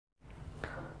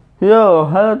Yo,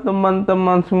 halo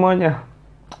teman-teman semuanya.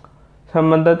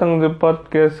 Selamat datang di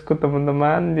podcastku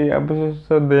teman-teman di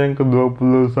episode yang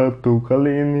ke-21 kali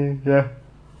ini ya.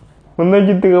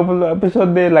 Menuju 30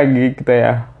 episode lagi kita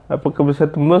ya. Apakah bisa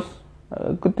tembus?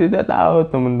 Aku tidak tahu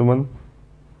teman-teman.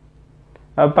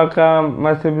 Apakah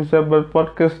masih bisa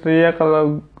berpodcast ya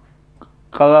kalau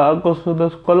aku sudah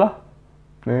sekolah?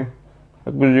 Nih,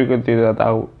 aku juga tidak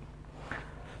tahu.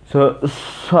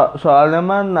 Soalnya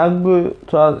aku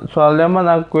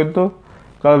itu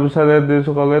kalau misalnya di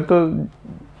sekolah itu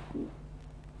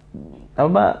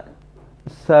apa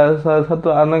salah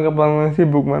satu anak yang paling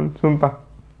sibuk man, sumpah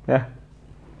ya.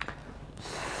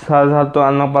 Salah satu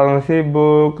anak paling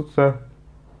sibuk,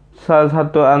 salah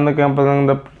satu anak yang paling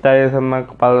percaya sama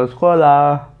kepala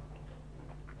sekolah.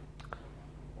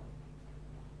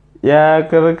 Ya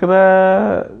kira-kira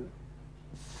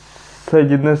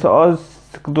sejenis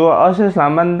ketua OSIS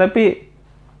laman, tapi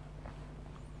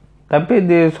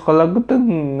di sekolah gue tuh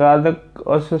nggak ada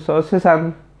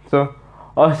OSISan.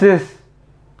 OSIS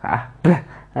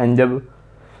anjir,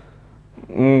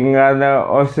 nggak ada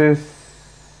OSIS,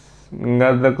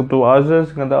 nggak ada ketua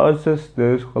OSIS, nggak ada OSIS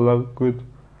di sekolah gue.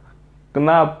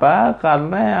 Kenapa?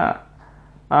 Karena ya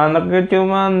anaknya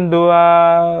cuma dua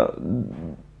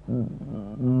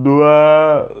dua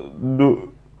du,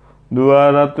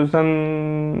 200-an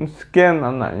sekian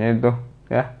anaknya itu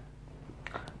ya.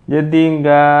 Jadi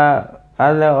nggak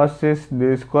ada OSIS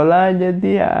di sekolah, jadi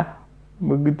ya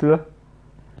begitulah.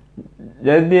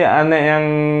 Jadi anak yang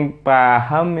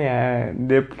paham ya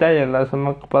dia percayalah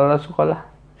sama kepala sekolah,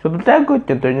 seperti aku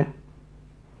contohnya.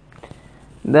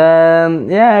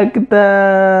 Dan ya kita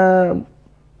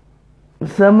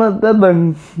selamat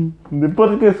datang di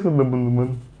podcast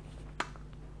teman-teman.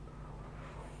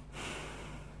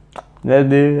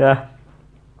 Jadi ya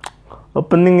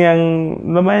opening yang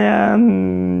lumayan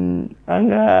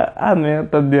agak aneh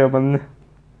tadi apanya.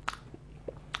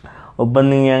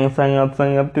 Opening yang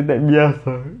sangat-sangat tidak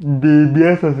biasa.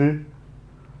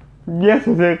 Biasa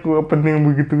sih aku opening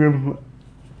begitu kan.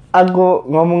 Aku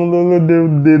ngomong dulu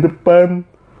di depan,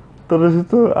 terus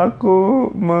itu aku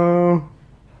mau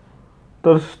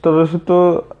terus itu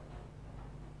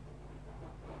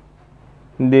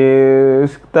di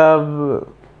sekitar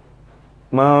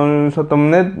mau 1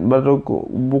 menit baru ku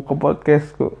buka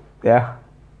podcastku ya.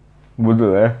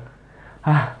 Bodoh ya.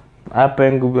 Apa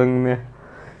yang ku bilang ini ya.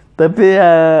 Tapi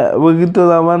ya begitu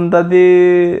laman tadi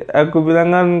aku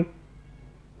bilang kan,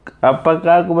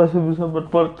 apakah aku masih bisa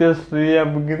berpodcast ya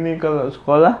begini kalau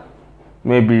sekolah?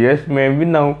 Maybe yes, maybe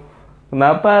no.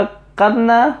 Kenapa?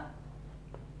 Karena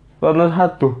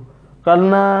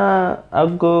karena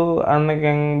aku anak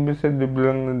yang bisa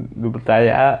dibilang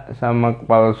dipercaya sama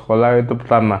kepala sekolah, itu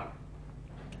pertama.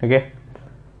 Oke.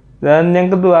 Dan yang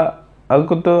kedua,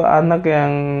 aku tuh anak yang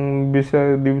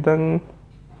bisa dibilang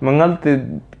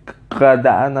mengerti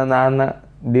keadaan anak-anak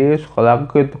di sekolah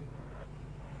aku itu.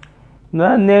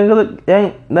 Dan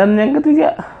yang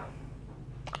ketiga,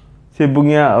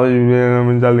 sibuknya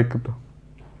menjalik itu.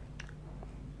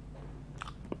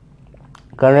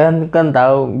 Kalian kan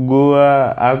tahu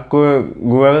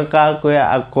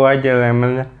aku aja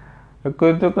lemnya.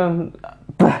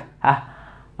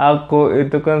 Aku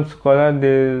itu kan sekolah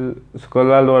di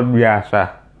sekolah luar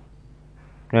biasa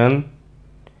kan.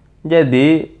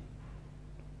 Jadi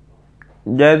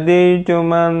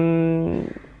cuman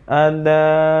ada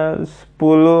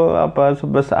 10 apa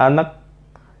 11 anak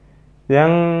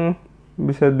yang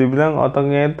bisa dibilang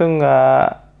otaknya itu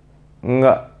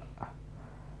nggak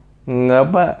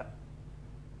apa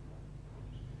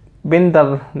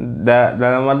pintar,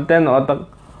 dalam artian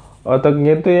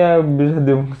otaknya itu ya bisa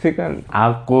difungsikan.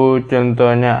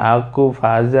 Contohnya aku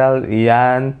Fazal,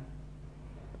 Ian,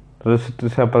 terus itu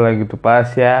siapa lagi tuh,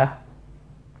 Pasya,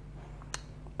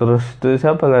 terus itu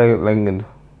siapa lagi tuh,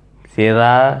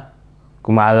 Sira,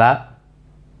 Kumala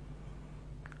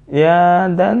ya,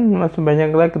 dan masih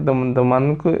banyak lagi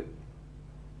teman-temanku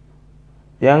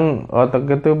yang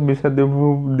otak itu bisa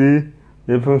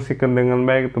difungsikan dengan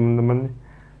baik teman-teman.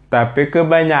 Tapi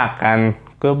kebanyakan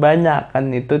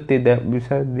itu tidak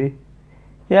bisa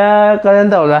ya kalian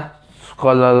tahu lah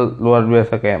sekolah luar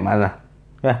biasa kayak mana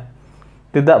ya.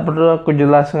 Tidak perlu aku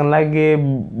jelaskan lagi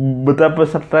betapa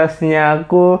stresnya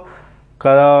aku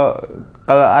kalau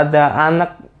ada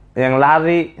anak yang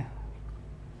lari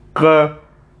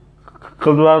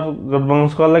keluar gerbang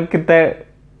sekolah, kita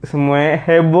semuanya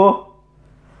heboh.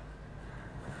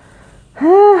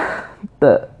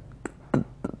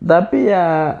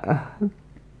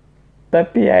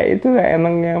 Tapi ya itu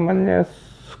emang nyamannya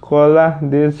sekolah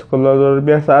di sekolah luar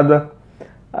biasa.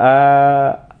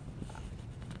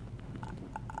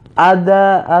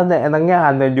 ada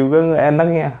enaknya, ada juga nggak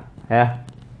enaknya ya.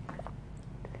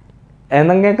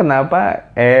 Enaknya kenapa?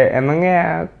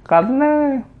 Enaknya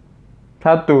karena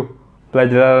satu,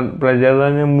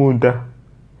 pelajarannya mudah.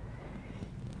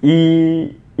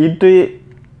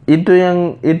 Itu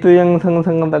yang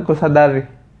sangat aku sadari.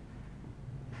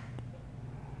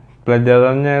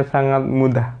 Pelajarannya sangat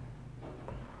mudah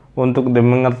untuk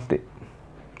dimengerti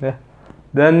ya.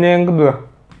 Dan yang kedua,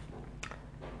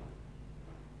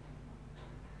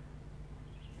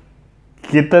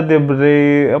 kita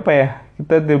diberi apa ya,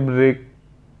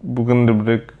 bukan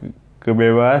diberi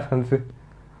kebebasan sih,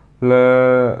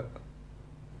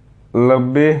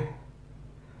 lebih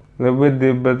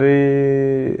diberi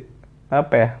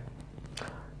apa ya,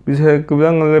 bisa aku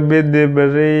bilang lebih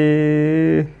diberi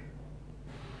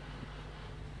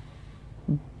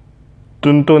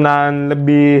tuntunan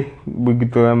lebih,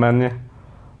 begitu namanya.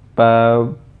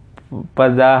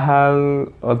 Padahal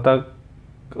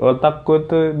otakku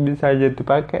tuh bisa aja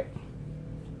dipakai.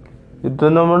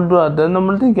 Itu nomor 2. Dan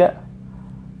nomor 3,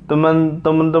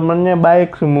 teman-temannya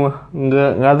baik semua,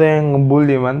 nggak ada yang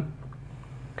ngebully man.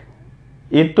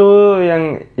 Itu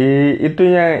yang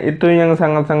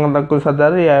sangat aku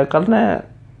sadari ya, karena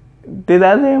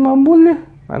tidak ada yang membuli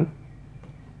man.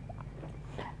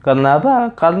 Karena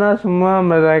apa? Karena semua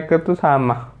mereka tuh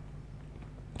sama.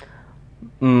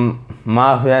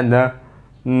 Maaf ya,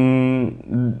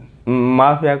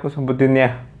 maaf ya aku sebutin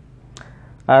ya.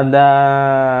 Ada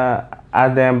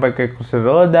yang pakai kursi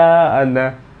roda,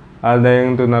 ada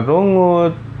yang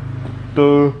tunarungu.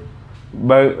 Tuh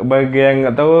bagi yang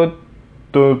nggak tahu,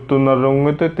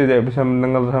 tunarungu itu tidak bisa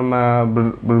mendengar sama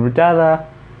berbicara.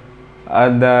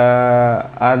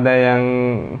 Ada yang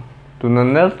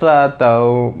tunanetra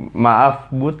atau maaf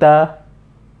buta.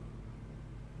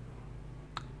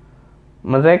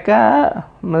 Mereka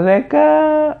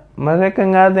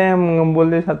nggak ada yang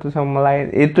mengebuli satu sama lain.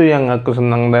 Itu yang aku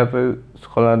senang dari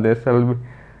sekolah desa lebih.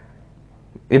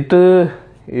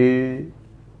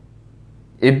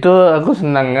 Itu aku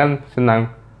senang.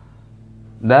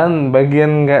 Dan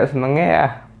bagian nggak senangnya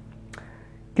ya,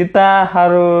 kita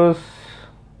harus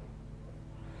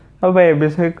apa ya,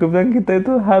 bisa aku bilang kita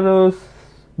itu harus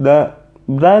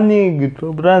berani gitu,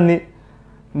 berani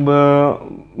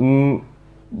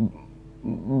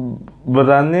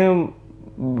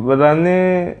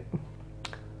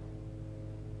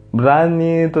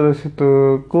terus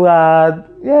itu kuat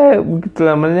ya, begitu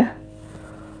namanya.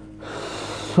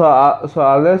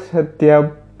 Soalnya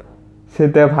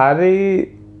setiap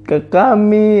hari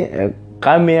kami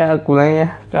ya, aku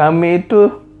nanya, kami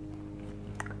itu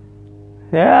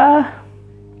ya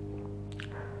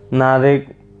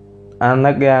narik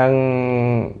anak yang,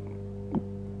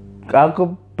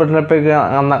 aku pernah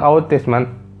pegang anak autis man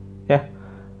ya.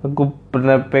 Aku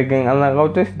pernah pegang anak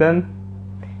autis dan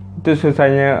itu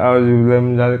susahnya, alhamdulillah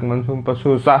menjalik man, sumpah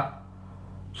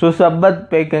susah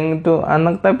banget pegang itu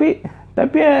anak. Tapi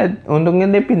ya untungnya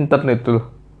dia pintar itu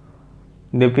loh.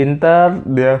 Dia pintar,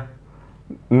 dia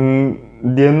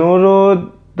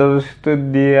nurut, terus itu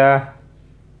dia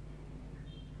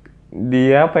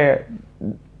apa ya,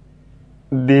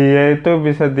 dia itu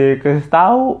bisa dikasih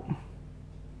tahu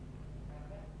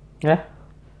ya.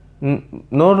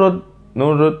 Nurut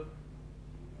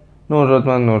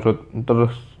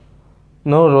terus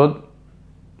nurut.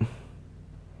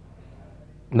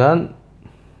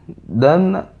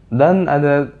 Dan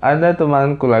ada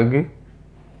temanku lagi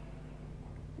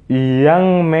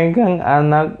yang megang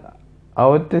anak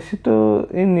autis itu,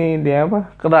 ini dia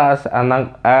apa, keras.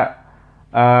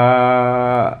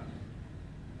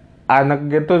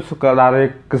 Anak gitu suka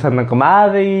lari kesana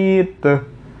kemari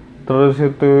terus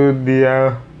itu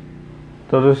dia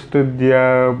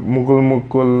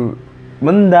mukul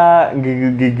benda,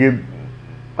 gigit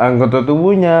anggota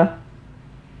tubuhnya.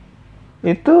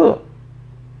 Itu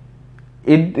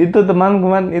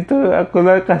teman-teman itu aku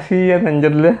lah kasihan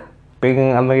anjir lah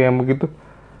pegang anak yang begitu.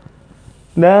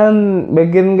 Dan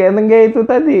bagian gak enaknya itu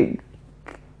tadi,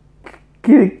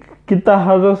 kita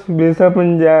harus bisa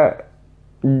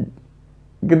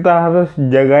kita harus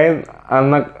jagain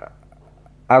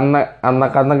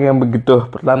anak-anak yang begitu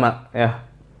pertama ya.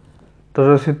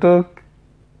 Terus itu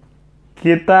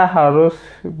kita harus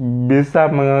bisa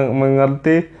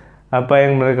mengerti apa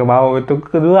yang mereka mau, itu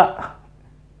kedua.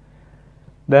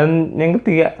 Dan yang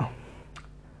ketiga,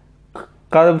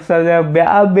 kalau misalnya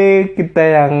BAB kita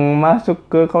yang masuk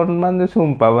ke kamar mandi,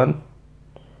 sumpah man,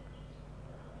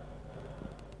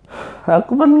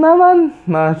 aku pernah man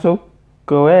masuk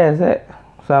ke WC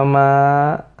sama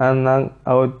anak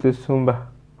autis,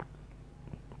 sumpah.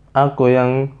 Aku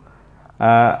yang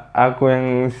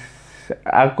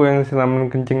aku yang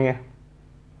siramin kencingnya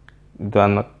itu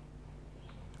anak.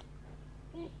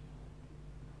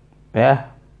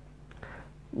 Ya,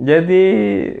 jadi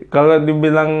kalau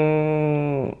dibilang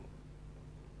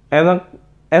enak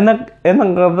enak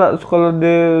karena sekolah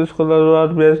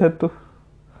luar biasa tuh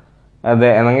ada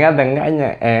enaknya ada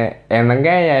enggaknya.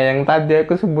 Enaknya ya yang tadi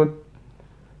aku sebut,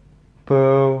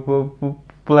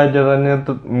 pelajarannya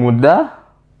tuh mudah,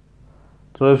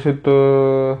 terus itu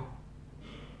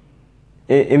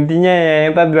intinya ya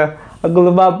yang tadi lah, aku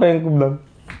lupa apa yang aku bilang.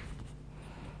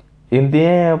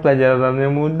 Intinya ya pelajarannya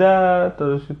mudah,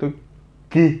 terus itu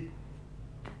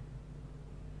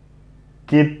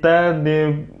kita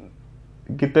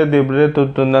diberi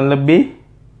tuntunan lebih,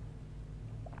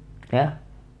 ya.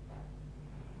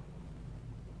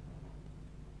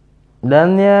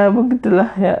 Dan ya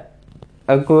begitulah ya,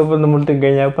 aku lupa nomor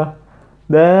 3-nya apa.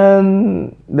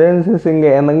 Dan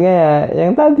sesungguhnya enaknya ya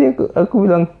yang tadi aku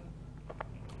bilang,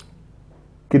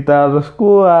 kita harus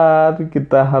kuat,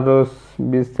 kita harus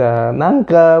bisa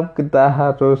nangkap, kita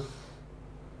harus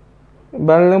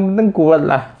paling penting kuat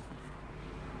lah.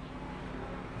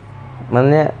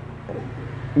 Makanya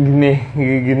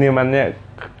gini makanya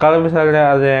kalau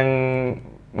misalnya ada yang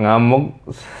ngamuk,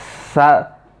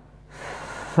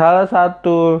 salah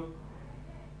satu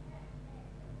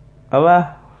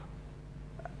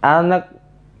anak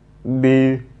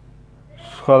di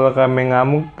sekolah kami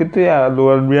ngamuk gitu ya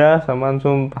luar biasa man,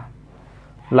 sumpah.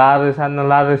 Lari sana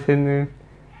lari sini,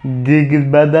 gigit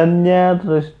badannya,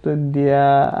 terus tuh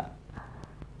dianya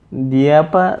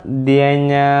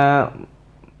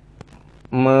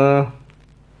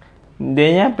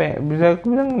dianya apa ya? Bisa aku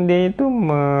bilang dia itu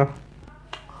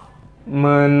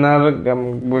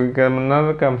bukan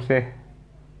menerkam sih,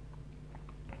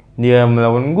 dia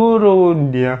melawan guru,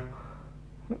 dia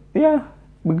ya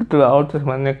begitulah autis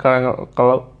makanya.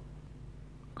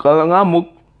 Kalau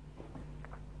ngamuk,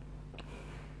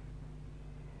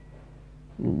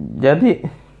 jadi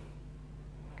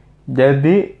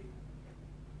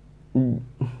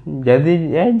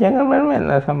ya jangan main-main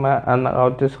lah sama anak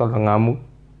autis kalau ngamuk.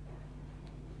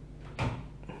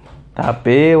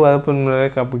 Tapi walaupun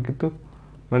mereka begitu,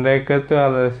 mereka tuh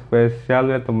harus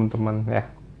spesial ya teman-teman ya.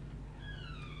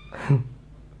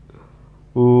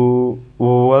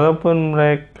 Walaupun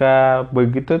mereka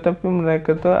begitu, tapi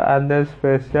mereka tuh ada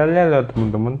spesialnya loh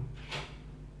teman-teman.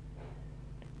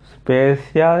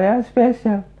 Spesial.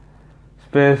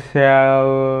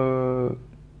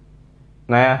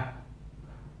 Nah ya,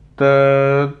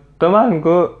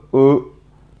 temanku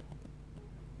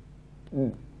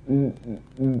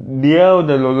dia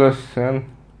udah lulus kan.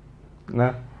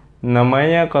 Nah,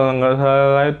 namanya kalau nggak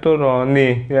salah itu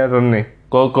Roni ya, Roni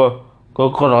Koko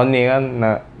Roni kan.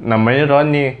 Nah, namanya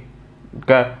Roni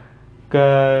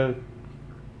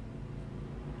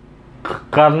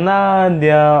karena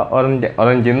dia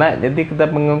orang Cina, jadi kita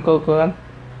panggil Koko kan.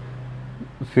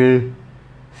 Si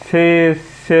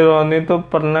Roni itu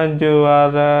pernah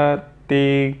juara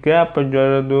 3 apa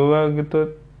juara 2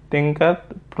 gitu tingkat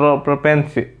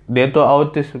provinsi. Dia tuh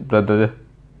autis brother.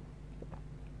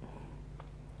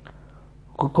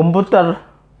 Komputer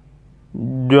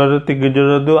juara 3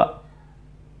 juara 2.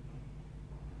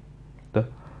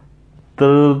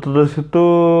 Terus itu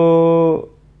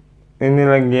ini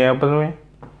lagi apa namanya,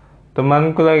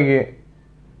 temanku lagi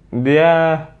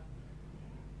dia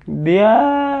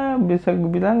bisa gue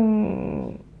bilang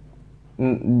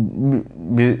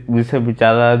bisa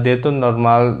bicara, dia tuh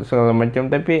normal segala macam,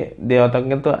 tapi di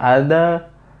otaknya tuh ada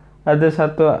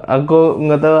satu, aku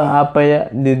nggak tahu apa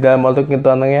ya di dalam otaknya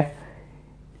tuh anaknya.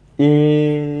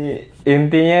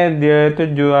 Intinya dia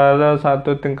itu juara 1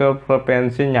 tingkat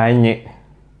provinsi nyanyi,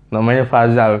 namanya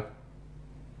Fazal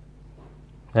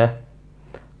ya.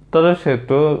 Terus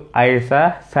itu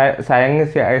Aisyah, sayangnya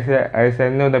si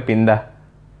Aisyah ini udah pindah.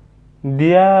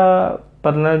 Dia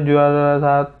pernah juara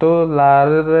 1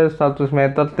 lari 100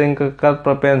 meter tingkat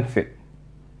provinsi.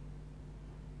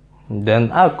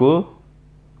 Dan aku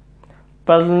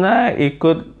pernah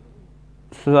ikut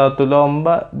suatu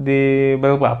lomba di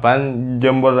Balikpapan,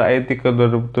 Jambore IT ke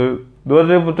 2017.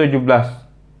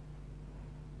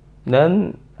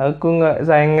 Dan aku nggak,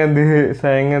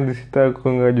 sayangnya di situ aku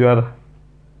nggak juara.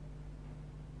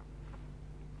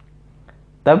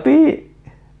 Tapi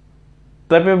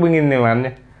begini man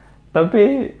ya.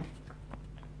 Tapi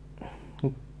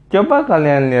coba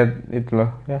kalian lihat itu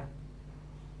loh ya.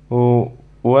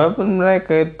 Walaupun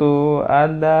mereka itu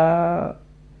ada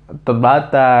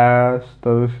terbatas,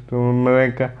 terus itu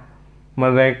mereka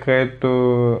itu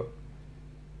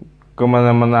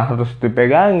kemana-mana harus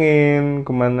dipegangin,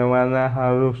 kemana-mana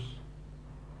harus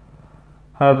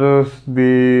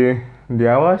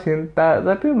diawasin,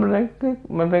 tapi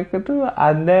mereka tuh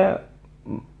ada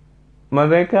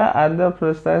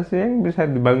prestasi yang bisa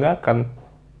dibanggakan,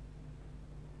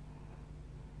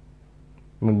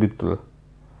 begitu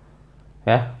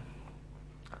ya.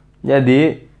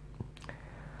 Jadi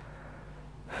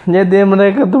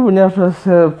mereka tuh punya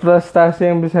prestasi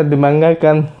yang bisa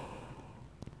dibanggakan,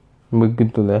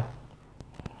 begitu ya.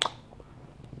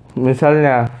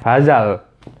 Misalnya Fazal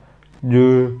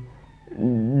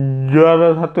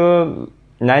juara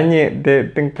 1 nyanyi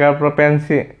di tingkat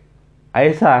provinsi,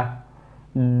 Aisyah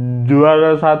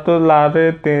juara 1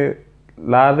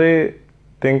 lari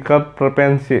tingkat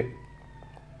provinsi.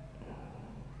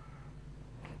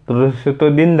 Terus itu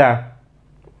Dinda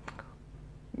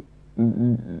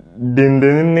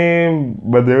ini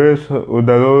btw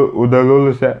udah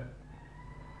lulus ya,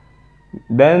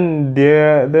 dan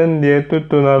dia itu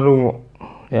tunarungu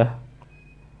ya.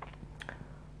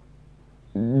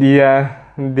 Dia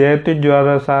itu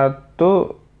juara 1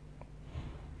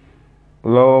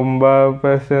 lomba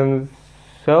fashion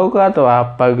show atau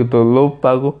apa gitu,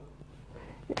 lupa aku.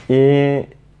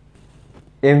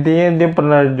 Intinya dia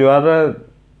pernah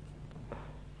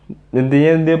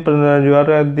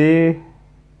juara di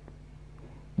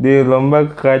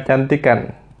lomba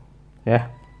kecantikan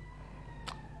ya.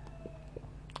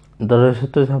 Terus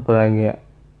itu siapa lagi ya?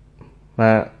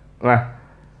 Nah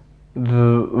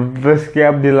Rizky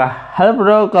Abdillah. Halo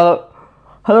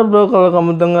bro, kalau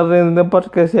kamu dengerin the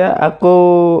podcast ya,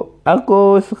 aku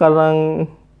sekarang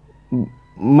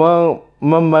mau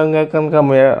membanggakan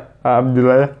kamu ya,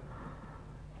 Abdillah ya.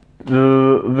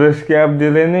 Rizky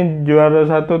Abdillah ini juara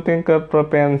 1 tingkat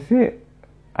provinsi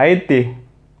IT.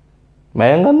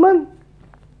 Bayangkan man,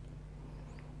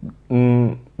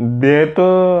 dia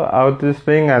itu autis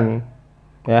ringan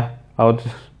ya,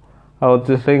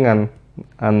 autis ringan.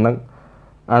 Anak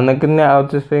ini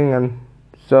autis ringan.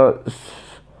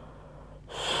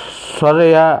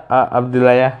 Sorry ya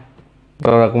Abdillah ya,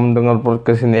 kalau aku mendengar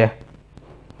podcast ini ya.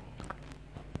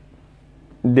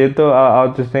 Dia tuh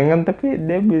autis ringan, tapi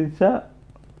dia bisa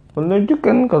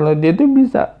menunjukkan kalau dia tuh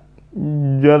bisa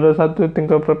juara 1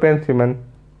 tingkat provinsi man.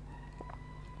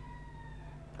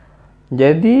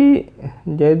 Jadi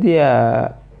ya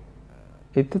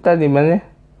itu tadi man ya.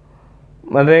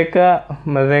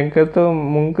 Mereka tuh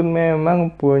mungkin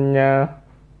memang punya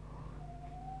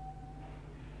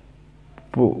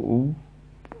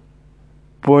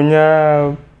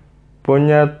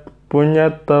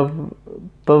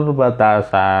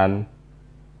terbatasan,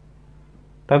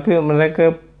 tapi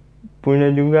mereka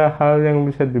punya juga hal yang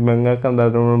bisa dibanggakan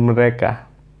dari mereka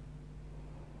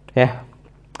ya.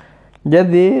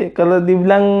 Jadi kalau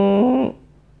dibilang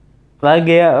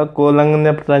lagi ya, aku ulangin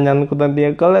pertanyaanku tadi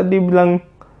ya, kalau dibilang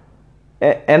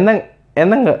enak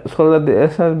nggak sekolah di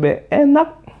SLB?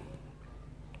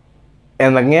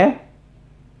 Enaknya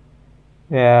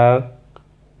ya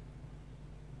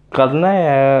karena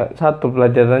ya satu,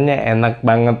 pelajarannya enak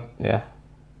banget ya,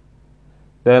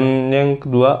 dan yang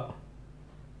kedua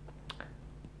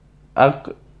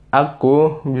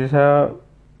aku bisa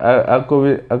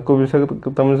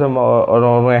ketemu sama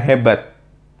orang-orang yang hebat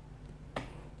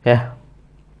ya.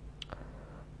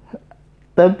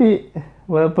 Tapi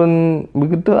walaupun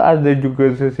begitu ada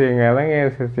juga sisi yang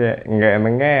enaknya, sisi enggak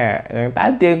enaknya ya. Yang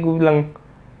tadi aku bilang,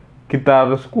 kita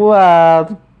harus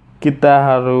kuat, kita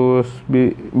harus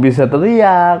bisa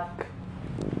teriak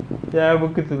ya,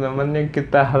 begitu namanya.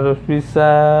 Kita harus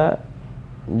bisa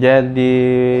jadi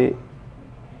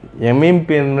yang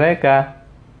mimpin mereka,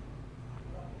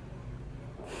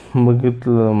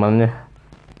 begitu namanya.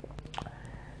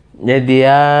 Jadi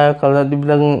ya kalau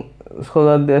dibilang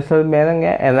sekolah di SLB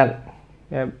enak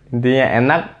ya, intinya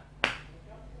enak.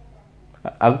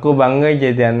 Aku bangga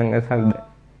jadi anak SLB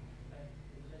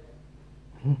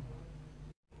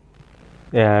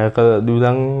ya. Kalau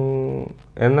dibilang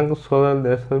enak sekolah di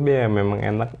SLB ya memang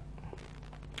enak.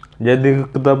 Jadi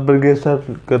kita bergeser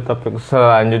ke topik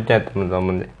selanjutnya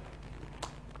teman-teman.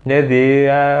 Jadi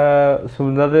ya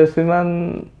sebenarnya sih man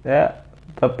ya,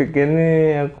 topik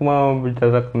ini aku mau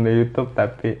bicarakan di YouTube,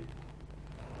 tapi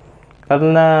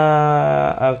karena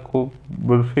aku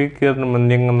berpikir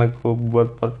mendingan aku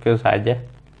buat podcast aja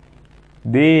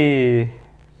di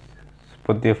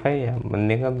Spotify ya,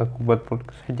 mendingan aku buat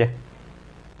podcast aja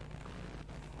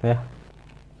ya.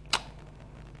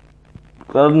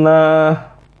 Karena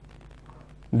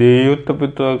di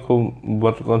YouTube itu aku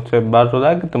buat konsep baru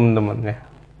lagi teman-teman ya.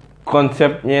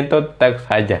 Konsepnya itu teks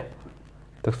aja.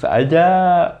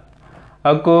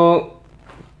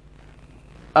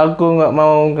 Aku nggak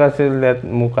mau kasih lihat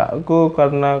muka aku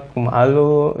karena aku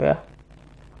malu ya.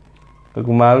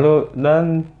 Aku malu,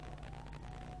 dan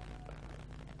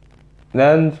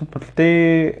dan seperti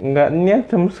nggak niat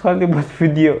sama sekali buat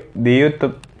video di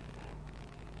YouTube.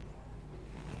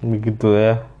 Begitu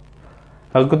ya.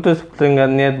 Aku tuh seperti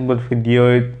nggak niat buat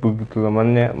video itu begitu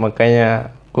lamanya,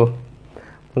 makanya aku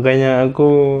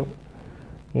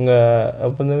nggak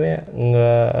apa namanya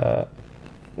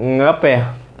nggak apa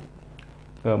ya,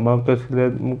 nggak mau kasih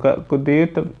lihat muka aku di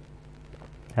YouTube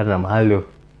karena malu.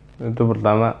 Itu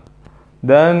pertama.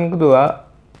 Dan kedua,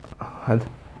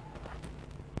 aduh,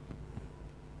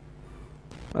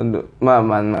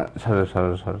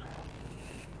 sorry.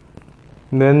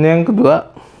 Dan yang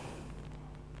kedua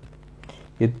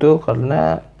itu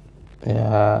karena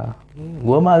ya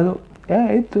gue malu,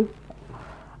 ya itu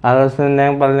alasan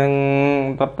yang paling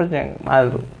tepat, yang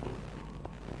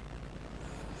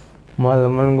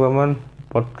malaman gue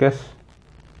podcast,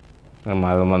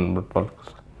 malaman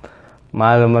berpodcast,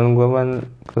 malaman gue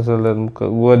kesalahan muka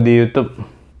gue di YouTube.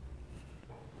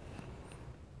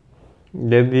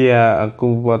 Jadi ya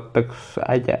aku buat teks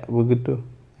aja begitu.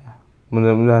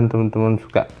 Mudah-mudahan teman-teman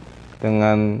suka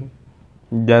dengan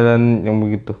jalan yang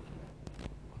begitu.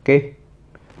 Oke.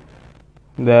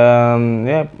 Dan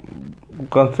ya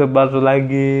konsep baru,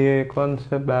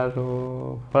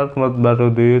 format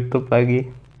baru di YouTube lagi.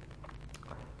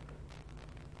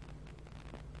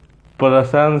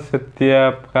 Perasaan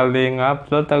setiap kali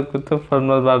ngupload aku tuh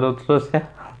format baru terus ya.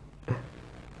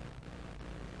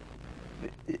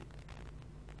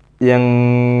 Yang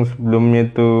sebelumnya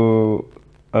tuh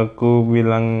aku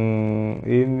bilang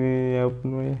ini apa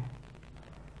namanya,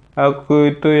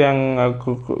 aku itu yang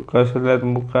aku kasih lihat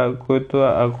muka aku itu,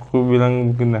 aku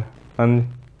bilang begini,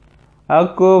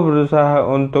 aku berusaha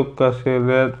untuk kasih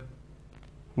lihat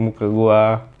muka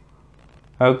gua,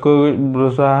 aku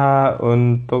berusaha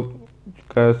untuk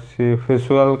kasih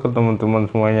visual ke teman-teman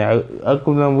semuanya.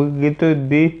 Aku bilang begitu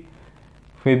di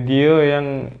video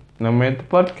yang namanya itu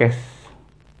podcast.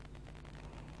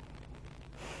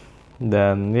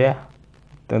 Dan ya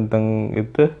tentang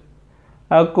itu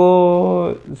aku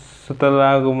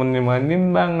setelah aku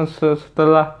menimbang,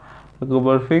 setelah aku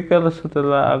berpikir,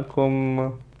 setelah aku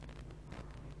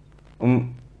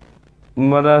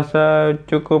merasa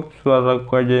cukup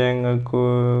suaraku aja yang aku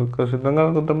kasih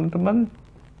dengar ke teman-teman,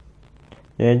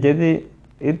 ya jadi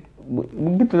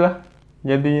begitulah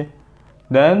jadinya.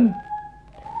 Dan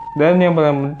yang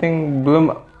paling penting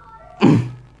belum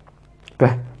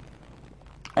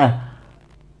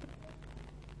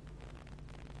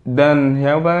dan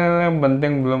yang paling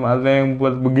penting belum ada yang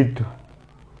buat begitu.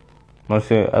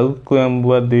 Maksudnya aku yang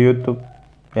buat di YouTube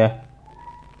ya.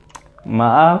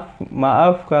 Maaf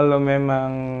kalau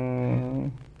memang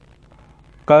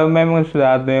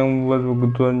sudah ada yang buat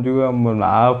begituan juga, mohon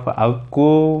maaf.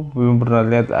 Aku belum pernah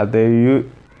lihat ada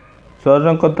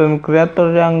seorang konten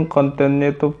kreator yang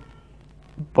kontennya itu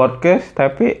podcast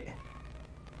tapi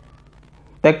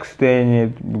teks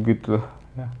dia begitu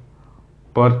ya.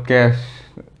 Podcast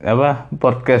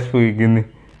begini,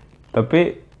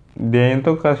 tapi dia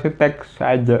itu kasih teks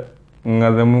aja,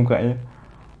 nggak ada mukanya.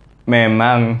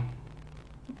 Memang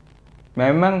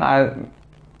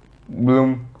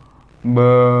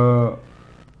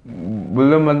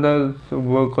belum ada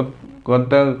sebuah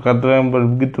konten yang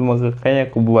begitu, makanya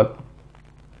aku buat.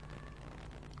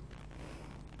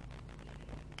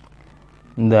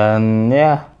 Dan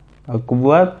ya aku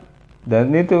buat,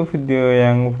 dan itu video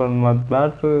yang format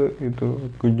baru, itu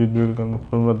aku judulkan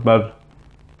format baru,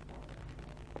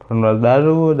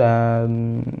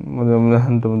 dan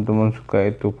mudah-mudahan teman-teman suka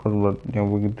itu format yang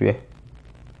begitu ya.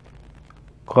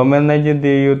 Komen aja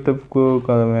di YouTubeku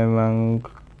kalau memang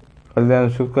kalian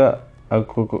suka.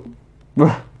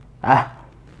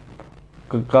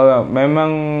 Kalau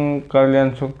memang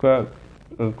kalian suka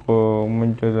aku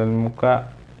munculin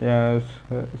muka, ya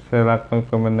silakan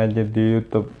komen aja di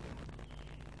YouTube.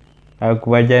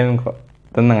 Aku bacain kok,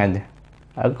 tenang aja.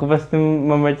 Aku pasti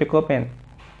membaca komen.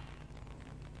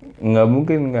 Nggak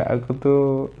mungkin nggak. Aku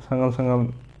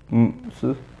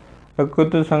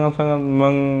tuh sangat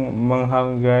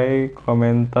menghargai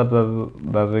komentar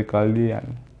dari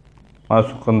kalian,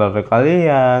 masukan dari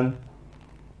kalian.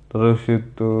 Terus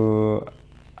itu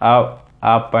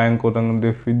apa yang kurang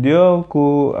di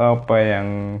videoku, apa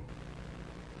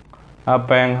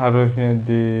yang harusnya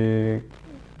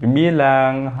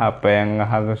dibilang, apa yang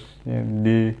harusnya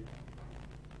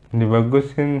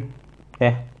dibagusin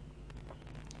ya.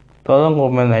 Tolong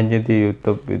komen aja di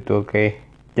YouTube itu, oke?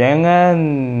 Jangan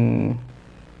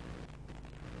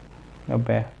apa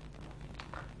ya,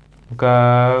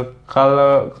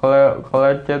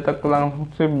 kalau cetak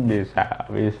langsung sih bisa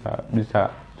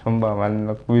sumpah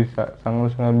aku bisa,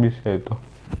 sangat bisa itu,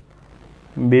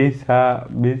 bisa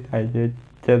aja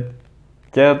chat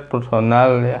chat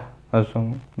personal ya,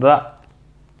 langsung Ra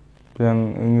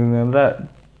yang ingin Ra,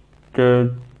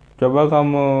 coba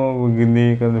kamu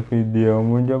begini kan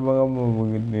videomu, coba kamu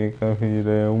begini kan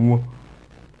videomu,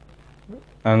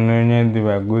 anunya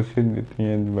dibagusin,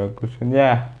 itunya dibagusin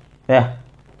ya.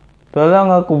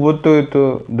 Tolong, aku butuh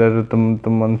itu dari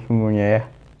teman-teman semuanya ya.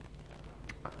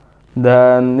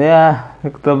 Dan ya,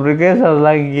 kita bergeser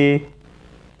lagi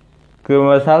ke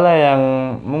masalah yang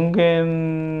mungkin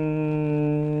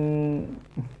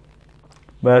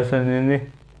bahasan ini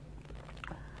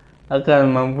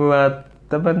akan membuat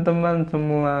teman-teman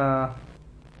semua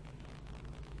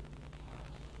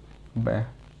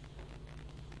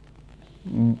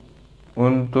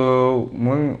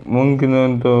mungkin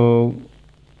untuk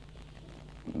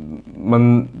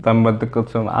tambah dekat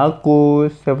sama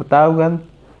aku, siapa tahu kan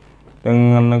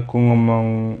dengan aku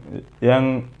ngomong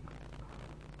yang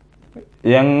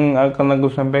akan aku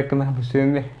sampaikan habis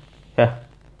ini ya,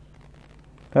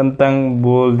 tentang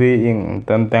bullying,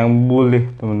 tentang bully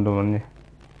teman-temannya.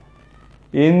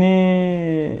 Ini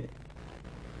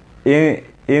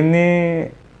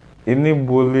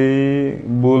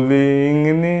bullying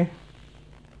ini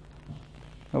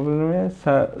apa namanya,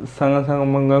 sangat-sangat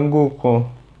mengganggu kok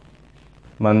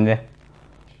man ya,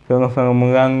 sangat-sangat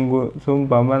mengganggu,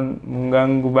 sumpah man,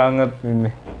 mengganggu banget ini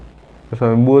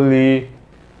soal bully.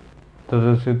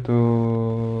 Terus itu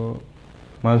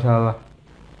masalah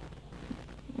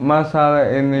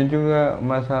ini juga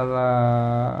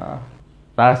masalah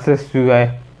rasis juga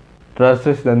ya,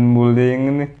 rasis dan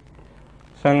bullying ini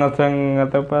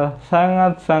sangat-sangat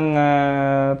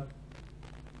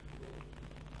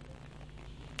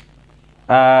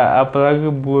apalagi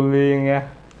bullying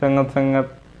ya, sangat-sangat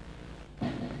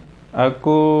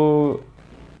aku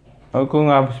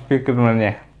nggak habis pikir man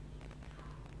ya.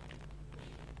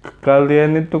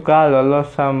 Kalian itu kalau lo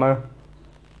sama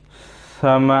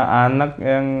anak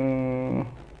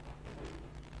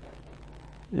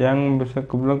yang bisa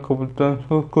kebilang kebutuhan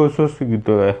khusus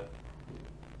gitu ya.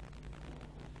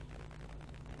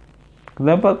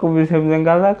 Kenapa aku bisa bilang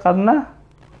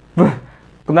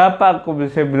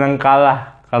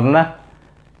kalah? Karena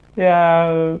ya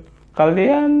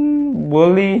kalian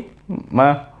bully,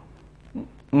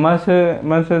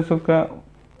 masih suka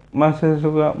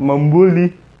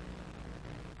membuli,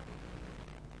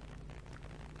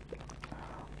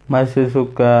 masih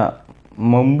suka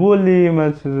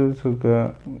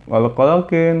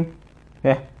ngolok-ngolokin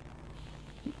ya.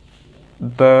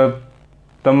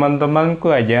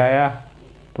 Teman-temanku aja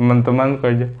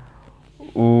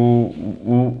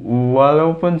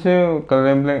walaupun sih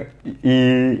kalian bilang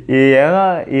iya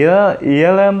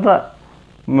lah Mbak,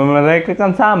 mereka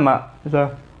kan sama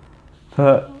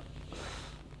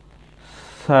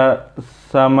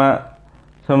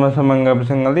sama-sama nggak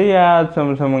bisa ngelihat,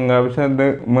 sama-sama nggak bisa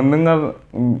mendengar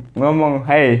ngomong.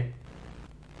 Hey,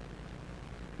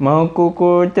 mau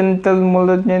kuku centel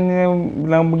mulutnya nih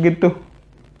bilang begitu.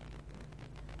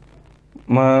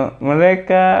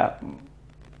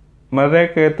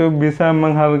 Mereka itu bisa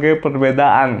menghargai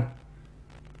perbedaan.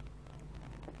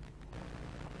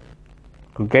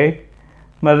 Oke?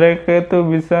 Mereka itu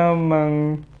bisa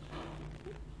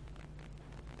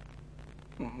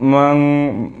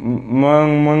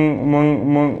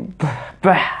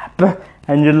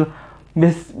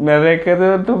mereka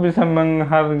itu bisa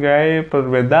menghargai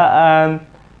perbedaan.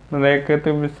 Mereka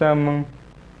itu bisa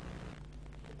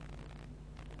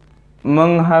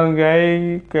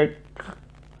menghargai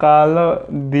kalau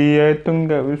dia itu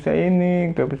nggak bisa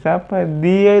ini, nggak bisa apa,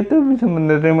 dia itu bisa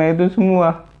menerima itu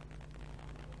semua,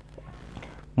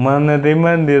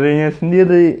 menerima dirinya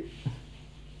sendiri.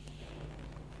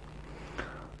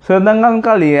 Sedangkan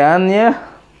kalian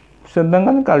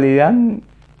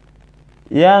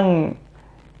yang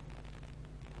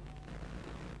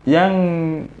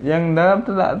dalam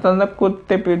tanda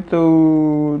kutip itu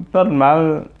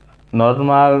normal,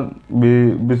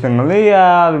 bisa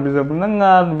ngelihat, bisa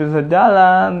mendengar, bisa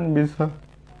jalan,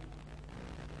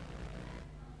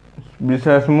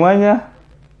 bisa semuanya.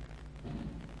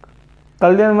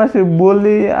 Kalian masih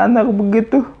bully anak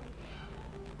begitu,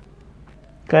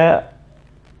 kayak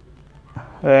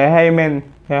hey man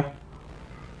ya,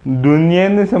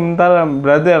 dunia ini sementara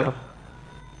brother,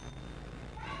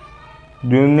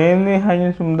 dunia ini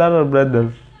hanya sementara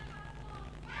brother.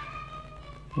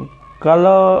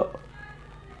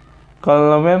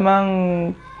 Kalau memang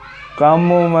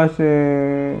kamu masih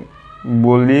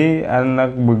bully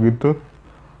anak begitu,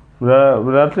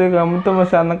 berarti kamu tuh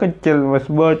masih anak kecil, masih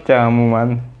bocah kamu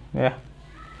man ya,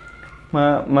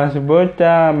 masih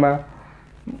bocah,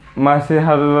 masih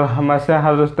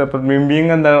harus dapat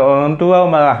bimbingan dari orang tua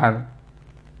malahan.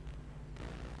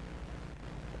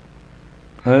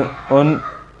 Eh, un-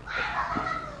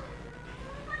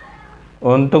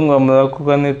 Untung nggak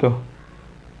melakukan itu.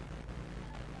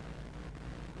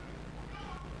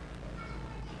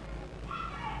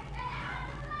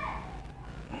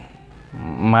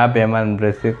 Maaf ya man,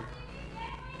 berisik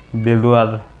di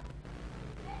luar.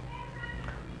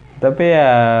 Tapi ya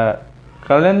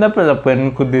kalian dapat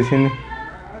laporanku di sini.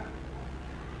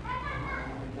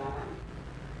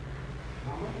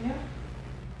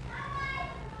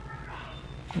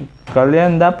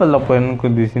 Kalian dapat laporanku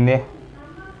di sini.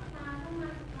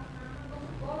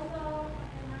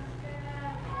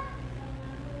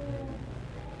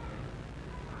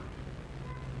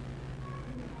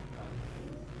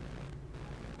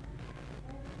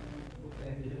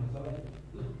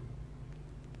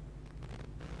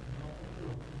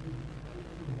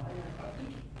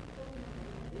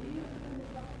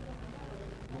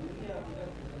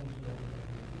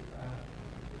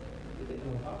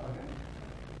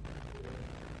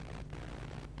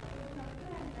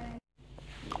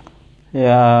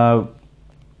 Ya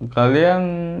kalian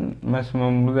masih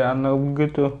membeli anak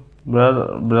begitu.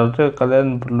 Berarti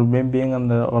kalian perlu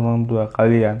bimbingan dari orang tua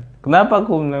kalian. Kenapa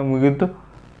aku bilang begitu?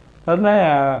 Karena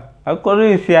ya aku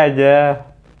risih aja,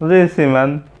 risih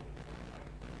man,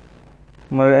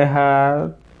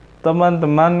 melihat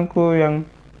teman-temanku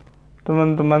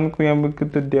yang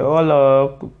begitu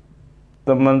diolok,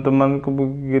 teman-temanku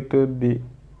begitu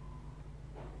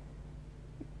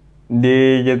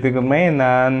dijadikan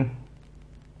mainan.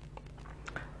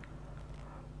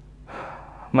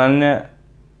 Mana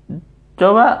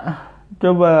coba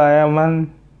coba lah ya man,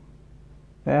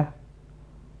 ya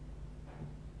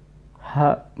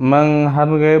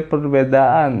menghargai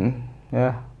perbedaan,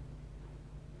 ya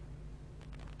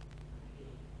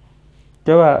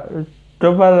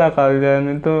cobalah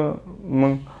kalian itu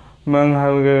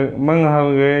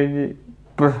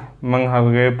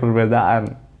menghargai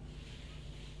perbedaan,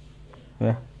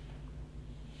 ya.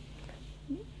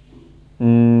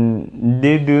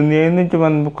 Di dunia ini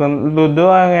cuman bukan lu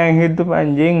doang yang hidup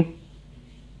anjing.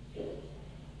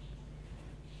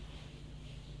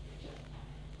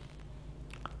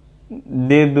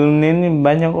 Di dunia ini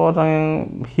banyak orang yang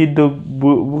hidup,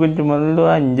 bukan cuma lu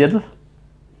anjir.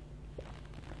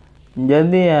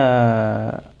 Jadi ya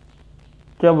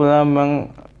cobalah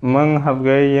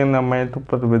menghargai yang namanya itu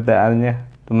perbedaannya,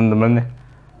 teman-teman ya.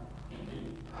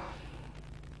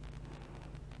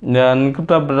 Dan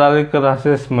kita beralih ke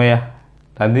rasisme ya.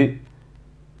 Tadi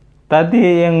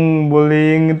yang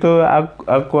bullying itu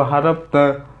aku harap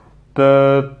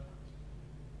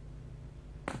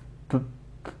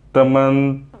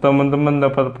teman-teman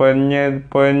dapat poinnya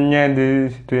di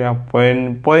situ ya,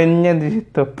 poinnya di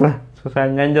situ.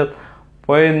 Susah nyanjot,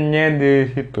 poinnya di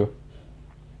situ.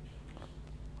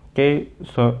 Oke,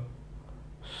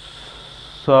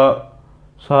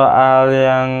 soal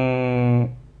yang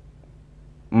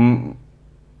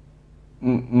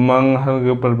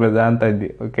menghargai perbedaan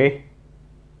tadi, oke?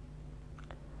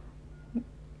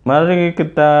 Mari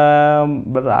kita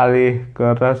beralih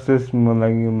ke rasisme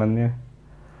lagi man ya.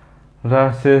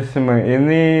 Rasisme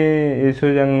ini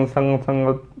isu yang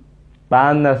sangat-sangat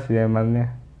panas ya man ya.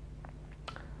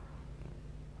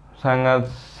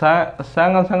 Sangat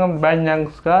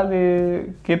banyak sekali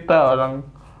kita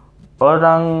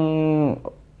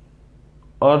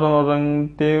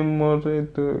orang timur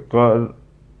itu kok,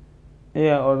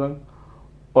 iya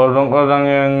orang-orang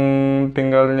yang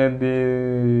tinggalnya di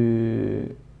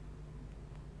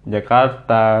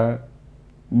Jakarta,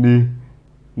 di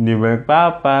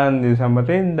Balikpapan, di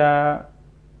Samarinda,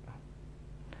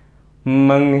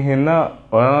 menghina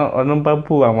orang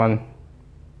Papua man,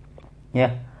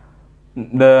 ya.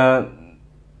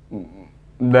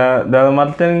 Dalam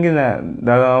artian gini,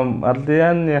 dalam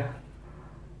artian ya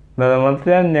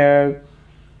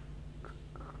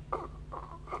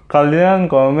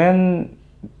kalian komen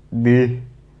di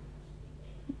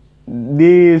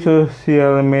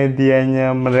sosial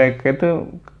medianya mereka itu,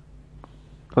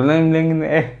 kalian bilang gini,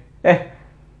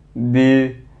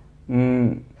 di mm,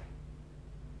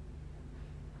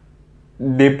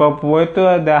 di Papua itu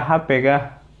ada HP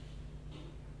kah?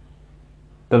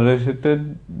 Terus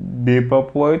itu di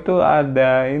Papua itu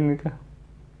ada ini kah?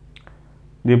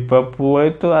 Di Papua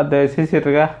itu ada sisir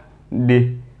kah?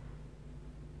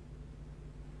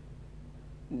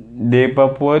 Di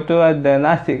Papua itu ada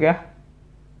nasi kah?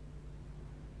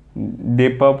 Di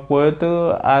Papua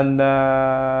itu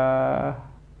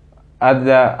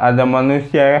ada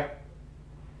manusia ya?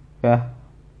 Ya.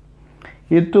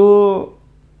 Itu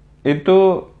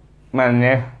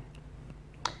mana?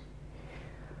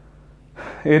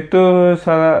 Itu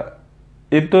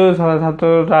itu salah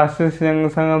satu rasis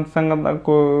yang sangat-sangat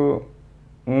aku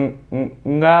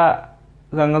enggak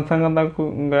sangat-sangat aku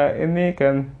enggak ini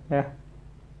kan ya,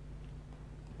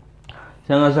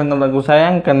 sangat-sangat aku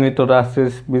sayangkan itu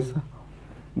rasis bisa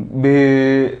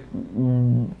bi,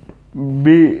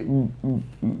 bi,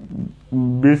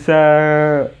 bisa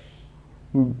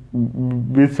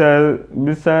bisa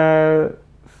bisa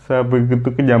sebegitu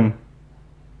kejam,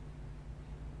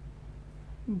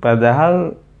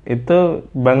 padahal itu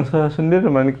bangsa sendiri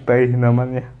menikmati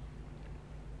namanya.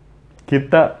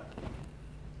 Kita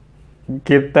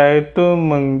itu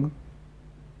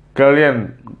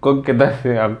kalian kok kita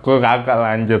sih, aku kakak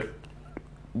lanjut,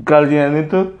 kalian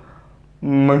itu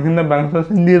menghina bangsa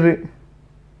sendiri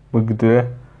begitu ya.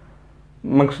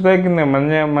 Maksudnya gini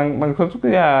namanya, maksudku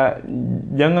ya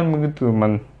jangan begitu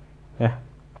man ya.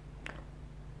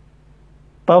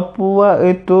 Papua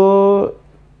itu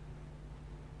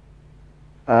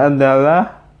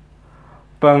adalah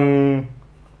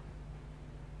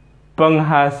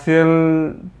penghasil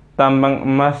tambang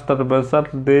emas terbesar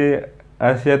di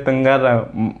Asia Tenggara.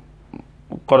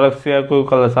 Koreksi aku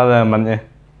kalau salah namanya.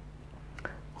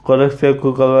 Koreksi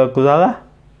aku kalau aku salah.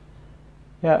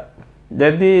 Ya,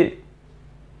 jadi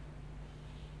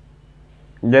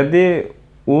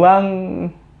uang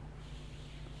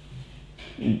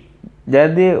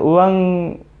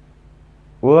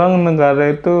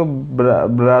negara itu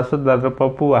berasal dari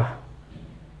Papua.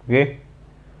 Oke.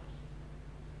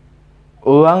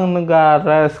 Uang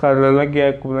negara, sekali lagi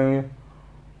aku bilangnya,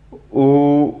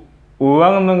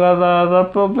 uang negara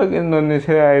Republik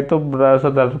Indonesia itu berasal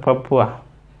dari Papua.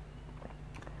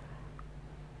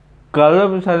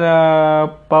 Kalau misalnya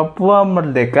Papua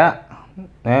merdeka,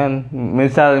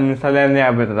 misalnya ini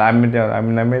Amit,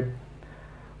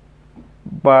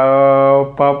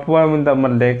 Papua minta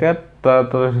merdeka,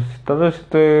 terus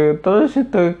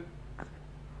itu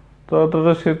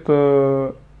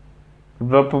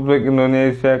Republik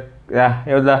Indonesia ya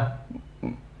udah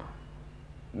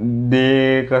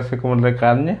dikasih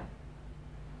kemerdekaannya,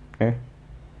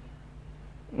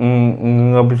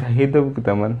 nggak bisa hidup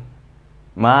kita man,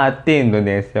 mati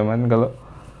Indonesia man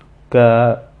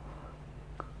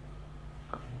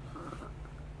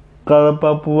kalau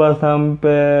Papua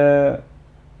sampai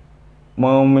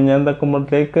mau menyatakan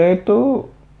merdeka itu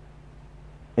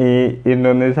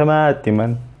Indonesia mati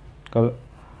man.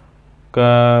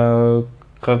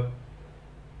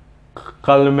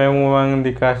 Kalau memang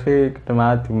dikasih kita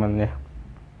mati man ya.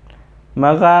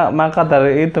 Maka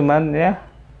dari itu man ya,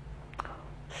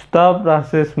 stop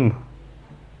rasisme.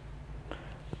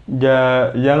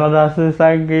 Jangan rasis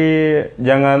lagi,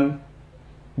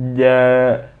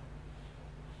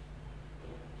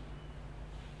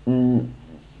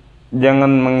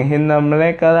 jangan menghina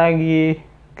mereka lagi,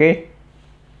 oke?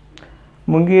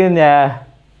 Mungkin ya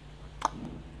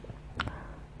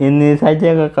ini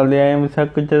saja kalian yang bisa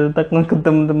aku ceritakan ke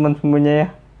teman-teman semuanya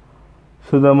ya.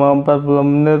 Sudah mau 40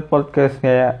 menit podcast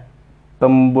kayak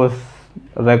tembus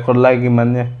rekor lagi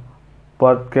man ya.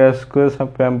 Podcastku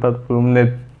sampai 40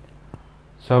 menit.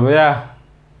 So ya,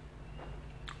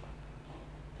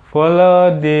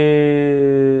 follow di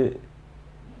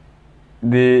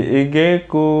IG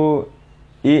ku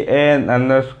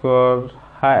IN_HMZ,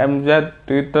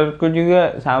 Twitterku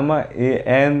juga sama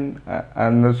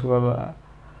IN_HMZ,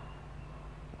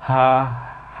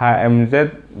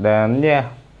 dan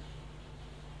ya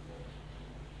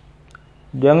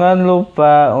jangan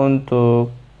lupa untuk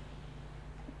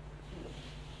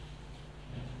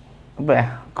apa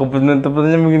ya,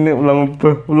 penutupannya begini, ulang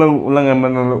yang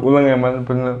mana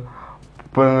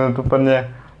penutupannya.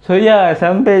 So ya,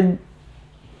 sampai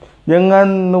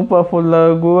jangan lupa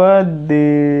follow gua di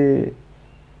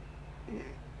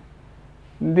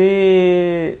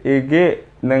IG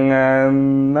dengan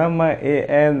nama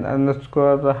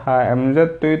IN_HMZ,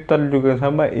 Twitter juga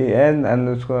sama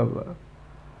IN_HMZ,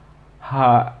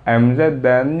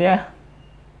 dan ya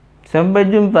sampai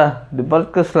jumpa di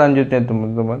podcast selanjutnya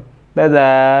teman-teman.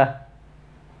 Dadah.